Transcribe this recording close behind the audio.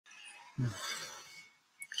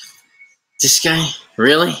This guy?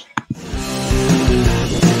 Really?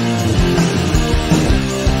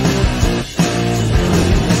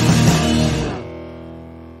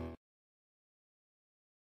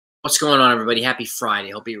 What's going on, everybody? Happy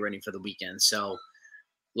Friday. Hope you're ready for the weekend. So,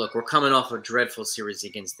 look, we're coming off a dreadful series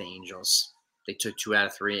against the Angels. They took 2 out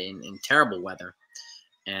of 3 in terrible weather.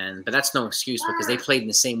 But that's no excuse because they played in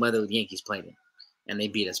the same weather the Yankees played in. And they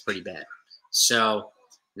beat us pretty bad. So,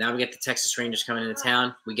 now we get the Texas Rangers coming into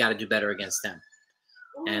town. We got to do better against them.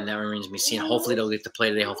 And that remains to be seen. Hopefully, they'll get to play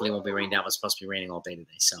today. Hopefully, it won't be rained out. It's supposed to be raining all day today.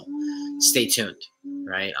 So, stay tuned,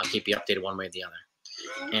 right? I'll keep you updated one way or the other.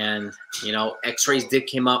 And, you know, X-rays did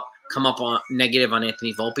come up on negative on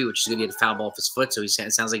Anthony Volpe, which is good. He had a foul ball off his foot, so it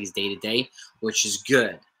sounds like he's day-to-day, which is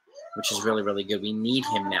good, which is really, really good. We need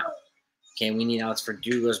him now. Okay, we need Alex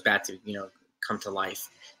Verdugo's bat to, you know, come to life.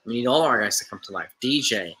 We need all our guys to come to life.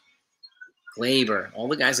 DJ, Glaber, all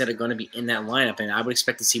the guys that are going to be in that lineup, and I would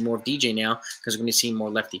expect to see more of DJ now because we're going to see more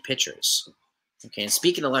lefty pitchers. Okay, and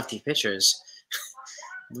speaking of lefty pitchers,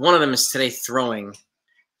 one of them is today throwing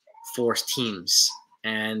for teams.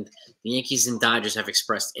 And the Yankees and Dodgers have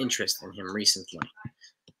expressed interest in him recently.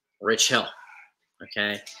 Rich Hill,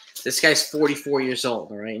 okay? This guy's 44 years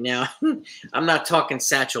old, all right? Now, I'm not talking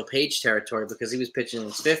Satchel Paige territory because he was pitching in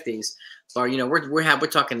his 50s. But, you know, we're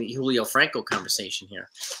talking the Julio Franco conversation here.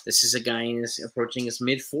 This is a guy approaching his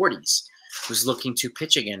mid-40s who's looking to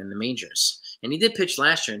pitch again in the majors. And he did pitch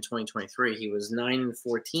last year in 2023. He was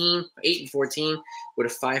 8-14 with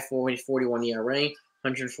a 5.41 ERA.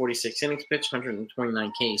 146 innings pitched,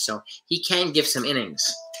 129 Ks. So he can give some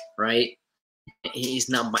innings, right? He's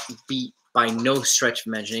not by no stretch of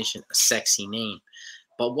imagination a sexy name.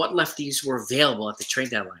 But what lefties were available at the trade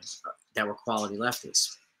deadline that were quality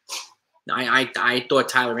lefties? Now, I thought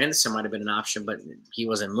Tyler Anderson might have been an option, but he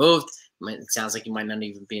wasn't moved. It sounds like he might not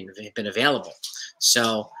even been available.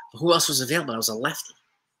 So who else was available? It was a lefty.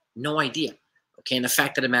 No idea. Okay, and the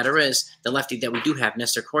fact of the matter is the lefty that we do have,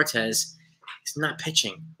 Nestor Cortez, he's not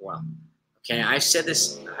pitching well. Okay, I've said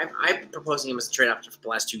this. I'm proposing him as a trade option for the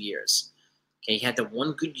last 2 years. Okay, he had the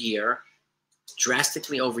one good year,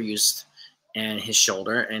 drastically overused and his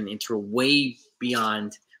shoulder, and he threw way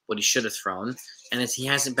beyond what he should have thrown. And he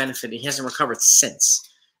hasn't benefited. He hasn't recovered since,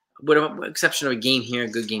 with the exception of a game here, a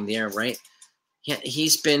good game there, right?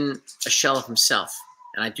 He's been a shell of himself.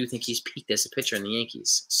 And I do think he's peaked as a pitcher in the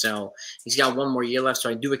Yankees. So he's got 1 more year left, so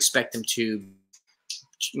I do expect him to,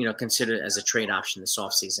 you know, consider it as a trade option this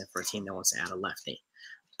offseason for a team that wants to add a lefty.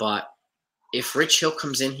 But if Rich Hill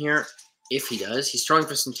comes in here, if he does, he's throwing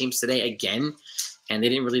for some teams today again, and they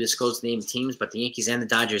didn't really disclose the name of teams, but the Yankees and the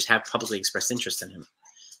Dodgers have publicly expressed interest in him.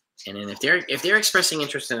 And then if they're expressing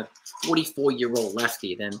interest in a 44-year-old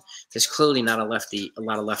lefty, then there's clearly not a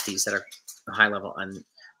lot of lefties that are high level and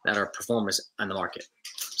that are performers on the market.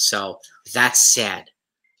 So that's sad.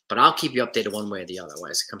 But I'll keep you updated one way or the other.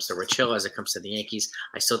 As it comes to Rich Hill, as it comes to the Yankees,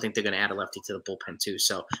 I still think they're going to add a lefty to the bullpen too.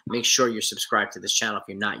 So make sure you're subscribed to this channel if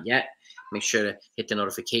you're not yet. Make sure to hit the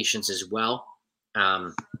notifications as well.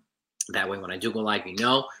 That way when I do go live, you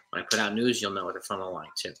know. When I put out news, you'll know at the front of the line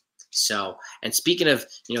too. So, and speaking of,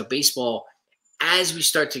 you know, baseball, as we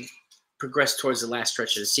start to progress towards the last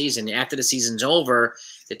stretch of the season, after the season's over,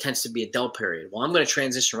 there tends to be a dull period. Well, I'm going to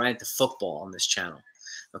transition right into football on this channel.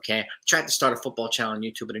 Okay, I tried to start a football channel on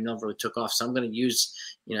YouTube, but it never really took off. So I'm going to use,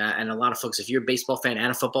 you know, and a lot of folks, if you're a baseball fan and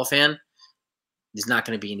a football fan, there's not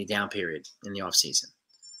going to be any down period in the off season.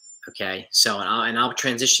 Okay, so I'll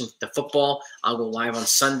transition to football. I'll go live on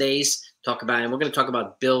Sundays, talk about, and we're going to talk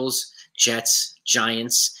about Bills, Jets,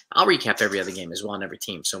 Giants. I'll recap every other game as well on every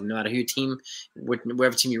team. So no matter who your team,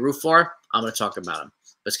 whatever team you root for, I'm going to talk about them.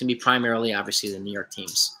 But it's going to be primarily, obviously, the New York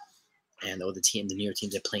teams and the New York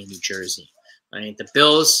teams that play in New Jersey. Right, the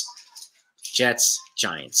Bills, Jets,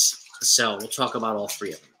 Giants. So we'll talk about all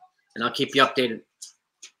 3 of them. And I'll keep you updated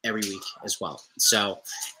every week as well. So,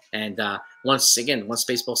 and once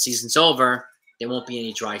baseball season's over, there won't be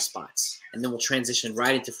any dry spots. And then we'll transition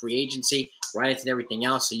right into free agency, right into everything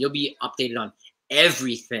else. So you'll be updated on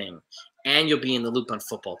everything. And you'll be in the loop on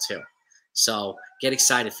football too. So get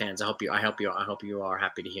excited, fans. I hope you are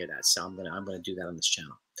happy to hear that. So I'm gonna do that on this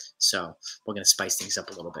channel. So we're gonna spice things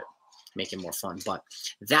up a little bit, make it more fun. But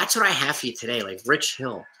that's what I have for you today. Like Rich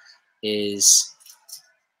Hill is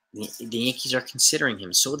the Yankees are considering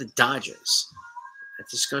him. So are the Dodgers. That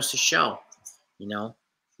just goes to show, you know,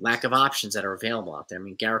 lack of options that are available out there. I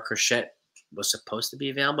mean, Garrett Crochet was supposed to be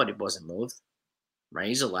available, but he wasn't moved. Right?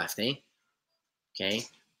 He's a lefty. Okay.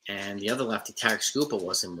 And the other lefty, Tarek Scupa,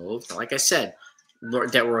 wasn't moved. Like I said,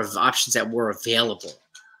 there were options that were available.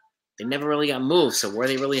 They never really got moved. So were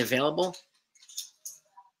they really available?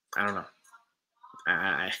 I don't know.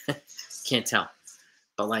 I can't tell.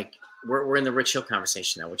 But, like, we're in the Rich Hill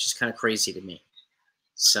conversation now, which is kind of crazy to me.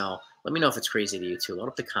 So let me know if it's crazy to you, too. Load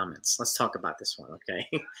up the comments. Let's talk about this one, okay?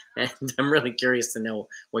 And I'm really curious to know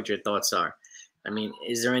what your thoughts are. I mean,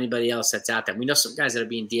 is there anybody else that's out there? We know some guys that are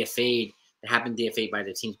being DFA'd, that have been DFA'd by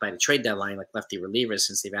the teams by the trade deadline, like lefty relievers,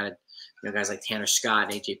 since they've added, guys like Tanner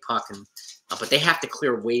Scott and AJ Puck, and but they have to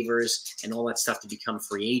clear waivers and all that stuff to become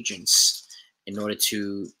free agents in order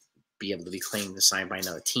to be able to be claimed and signed by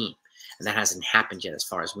another team. And that hasn't happened yet as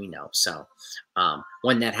far as we know. So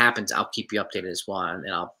when that happens, I'll keep you updated as well,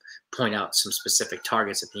 and I'll point out some specific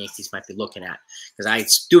targets that the Yankees might be looking at, because I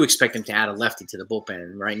do expect them to add a lefty to the bullpen.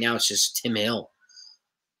 And right now it's just Tim Hill.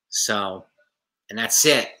 So, and that's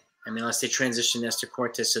it. I mean, unless they transition Nestor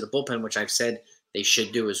Cortes to the bullpen, which I've said they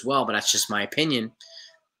should do as well, but that's just my opinion.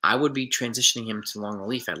 I would be transitioning him to long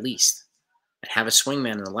relief at least. And have a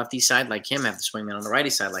swingman on the lefty side like him, have the swingman on the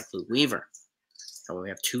righty side like Luke Weaver. So we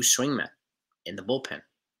have 2 swingmen in the bullpen,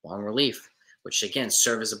 long relief, which again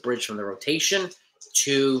serve as a bridge from the rotation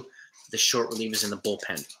to the short relievers in the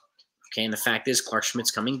bullpen. Okay, and the fact is Clark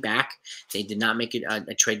Schmidt's coming back. They did not make it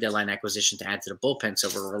a trade deadline acquisition to add to the bullpen, so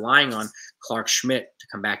we're relying on Clark Schmidt to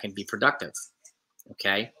come back and be productive.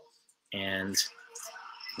 Okay, and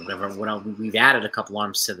we've added a couple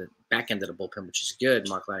arms to the back end of the bullpen, which is good.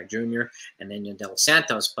 Mark Laddick Jr. and then Yandel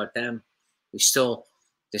Santos, but then there's still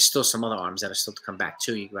some other arms that are still to come back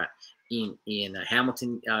too. You got Ian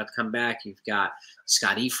Hamilton to come back. You've got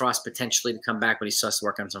Scott Efrost potentially to come back, but he still has to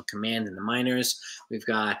work on some command in the minors. We've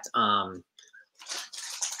got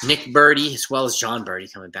Nick Birdie as well as John Birdie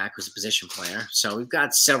coming back, who's a position player. So we've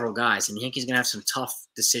got several guys, and the Yankees are going to have some tough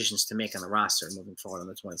decisions to make on the roster moving forward on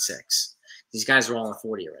the 26. These guys are all on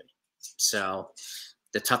 40 already. So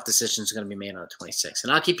the tough decisions are going to be made on the 26.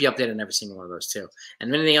 And I'll keep you updated on every single one of those too.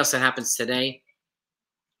 And anything else that happens today,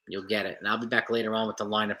 you'll get it. And I'll be back later on with the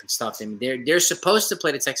lineup and stuff. I mean, they're supposed to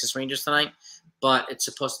play the Texas Rangers tonight, but it's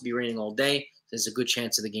supposed to be raining all day. There's a good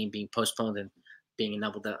chance of the game being postponed and being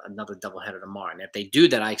another doubleheader tomorrow. And if they do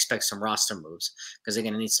that, I expect some roster moves because they're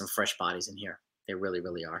going to need some fresh bodies in here. They really,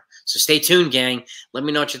 really are. So stay tuned, gang. Let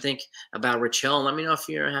me know what you think about Rich Hill. And let me know if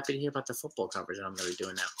you're happy to hear about the football coverage that I'm going to be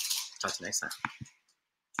doing now. Talk to you next time.